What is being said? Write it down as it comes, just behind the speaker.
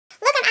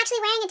actually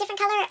wearing a different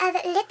color of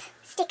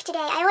lipstick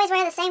today. I always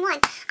wear the same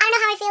one. I don't know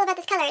how I feel about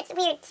this color. It's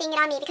weird seeing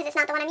it on me because it's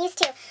not the one I'm used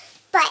to.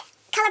 But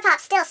ColourPop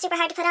still super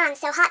hard to put on,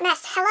 so hot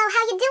mess. Hello,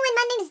 how you doing?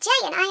 My name's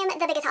Jay, and I am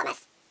the biggest hot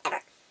mess ever.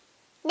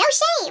 No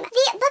shame!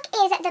 The book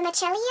is The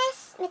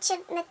Machiavellian.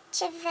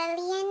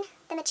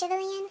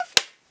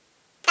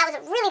 That was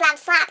a really loud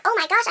slap. Oh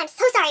my gosh, I'm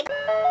so sorry.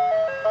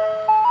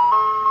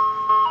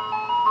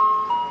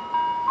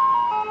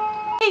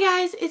 Hey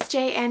guys, it's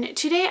Jay, and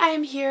today I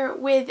am here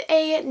with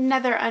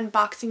another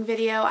unboxing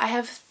video. I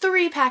have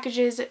 3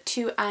 packages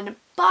to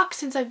unbox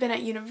since I've been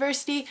at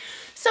university,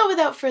 so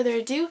without further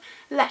ado,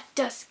 let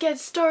us get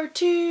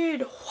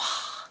started.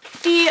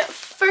 The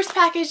first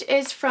package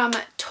is from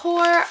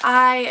Tor.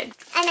 I'm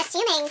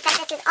assuming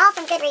that this is all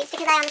from Goodreads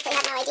because I honestly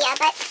have no idea,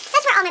 but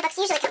that's where all my books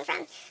usually come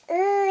from.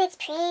 Ooh, it's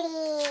pretty.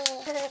 Ooh,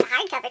 it's a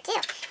hardcover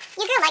too.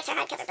 Your girl likes her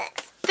hardcover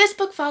books. This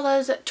book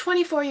follows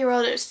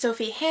 24-year-old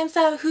Sophie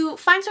Hansa, who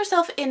finds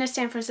herself in a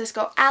San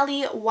Francisco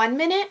alley one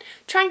minute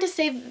trying to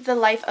save the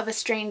life of a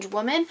strange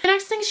woman. The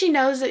next thing she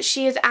knows,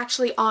 she is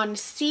actually on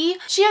sea.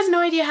 She has no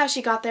idea how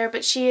she got there,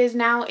 but she is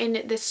now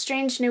in this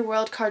strange new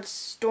world called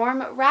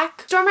Storm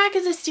Rack. Storm Rack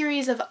is a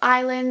series of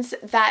islands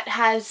that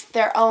has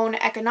their own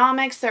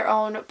economics, their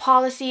own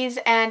policies,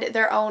 and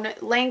their own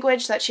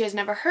language that she has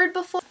never heard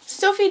before.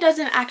 Sophie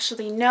doesn't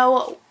actually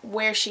know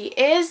where she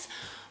is,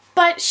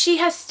 but she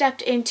has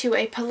stepped into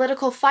a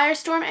political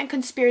firestorm and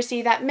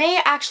conspiracy that may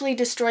actually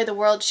destroy the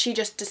world she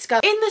just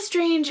discovered. In the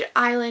strange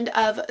island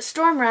of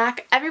Storm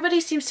Rack,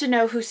 everybody seems to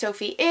know who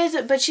Sophie is,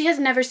 but she has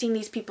never seen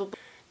these people.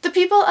 The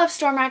people of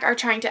Storm Rack are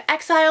trying to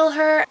exile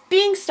her.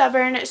 Being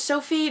stubborn,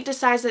 Sophie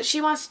decides that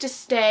she wants to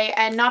stay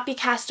and not be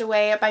cast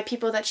away by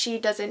people that she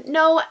doesn't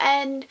know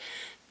and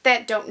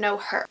that don't know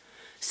her.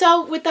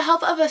 So, with the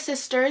help of a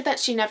sister that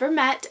she never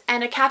met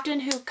and a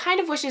captain who kind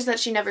of wishes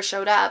that she never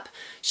showed up,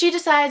 she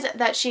decides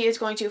that she is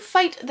going to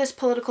fight this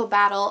political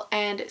battle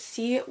and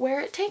see where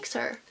it takes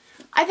her.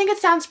 I think it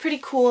sounds pretty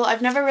cool.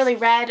 I've never really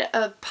read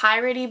a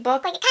piratey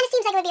book. Like, it kind of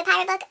seems like it would be a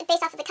pirate book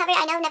based off of the cover.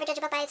 I know, never judge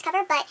a book by its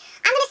cover, but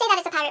I'm going to say that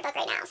it's a pirate book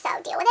right now, so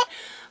deal with it.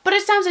 But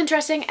it sounds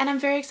interesting, and I'm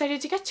very excited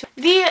to get to it.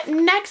 The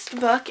next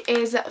book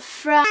is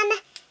from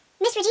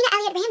Miss Regina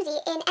Elliott Ramsey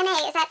in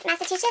MA. Is that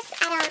Massachusetts?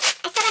 I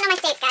still don't know my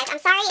states, guys. I'm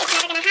sorry, it's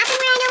never going to happen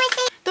where I know my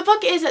state. The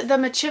book is The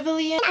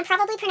Machiavellian. I'm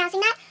probably pronouncing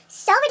that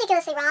so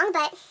ridiculously wrong,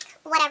 but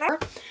whatever.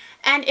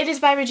 And it is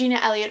by Regina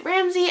Elliott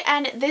Ramsey,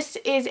 and this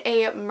is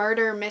a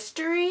murder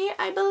mystery,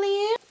 I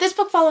believe. This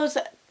book follows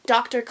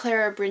Dr.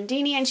 Clara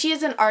Brindini, and she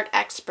is an art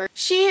expert.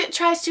 She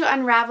tries to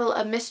unravel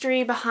a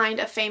mystery behind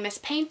a famous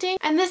painting,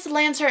 and this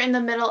lands her in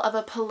the middle of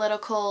a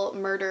political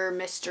murder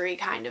mystery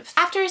kind of.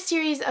 After a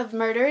series of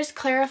murders,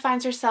 Clara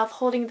finds herself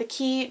holding the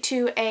key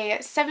to a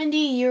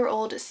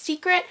 70-year-old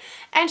secret,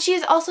 and she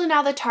is also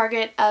now the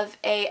target of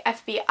a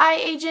FBI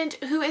agent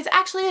who is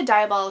actually a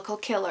diabolical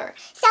killer.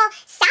 So,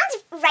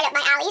 sounds right up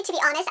my alley, to be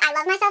honest. I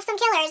love myself some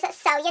killers,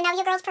 so you know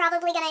your girl's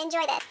probably gonna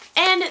enjoy this.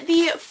 And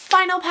the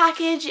final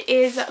package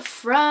is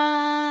from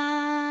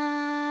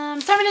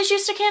Simon &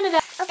 Schuster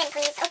Canada. Open,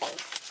 please, open.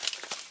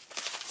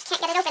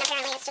 Can't get it open,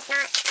 apparently. It's just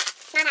not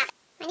happening.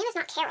 My name is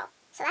not Carol,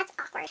 so that's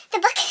awkward. The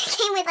book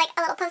came with, like,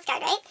 a little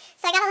postcard, right?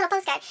 So I got a little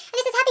postcard. And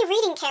it says, "Happy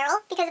reading,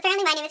 Carol," because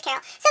apparently my name is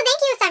Carol. So thank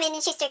you,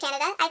 Simon & Schuster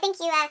Canada. I think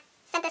you,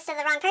 sent this to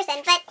the wrong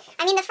person, but,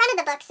 I mean, the front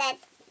of the book said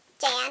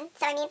Jan,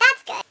 so, I mean,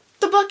 that's good.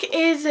 The book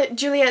is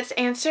Juliet's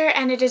Answer,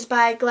 and it is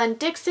by Glenn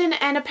Dixon,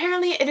 and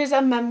apparently it is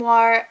a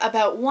memoir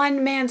about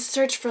one man's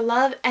search for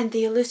love and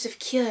the elusive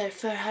cure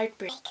for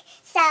heartbreak.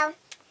 So,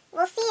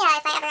 we'll see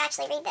if I ever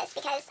actually read this,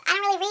 because I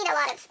don't really read a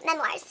lot of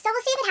memoirs, so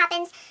we'll see if it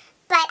happens.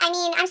 But, I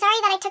mean, I'm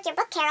sorry that I took your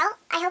book, Carol.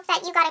 I hope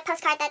that you got a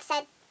postcard that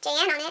said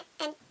Jan on it,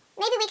 and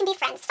maybe we can be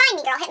friends. Find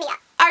me, girl. Hit me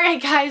up.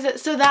 Alright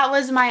guys, so that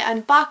was my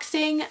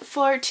unboxing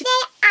for today.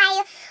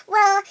 I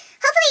will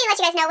hopefully let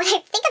you guys know what I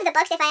think of the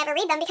books if I ever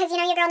read them, because, you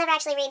know, your girl never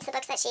actually reads the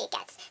books that she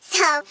gets.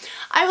 So,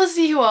 I will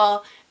see you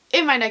all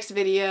in my next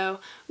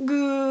video.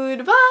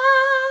 Goodbye!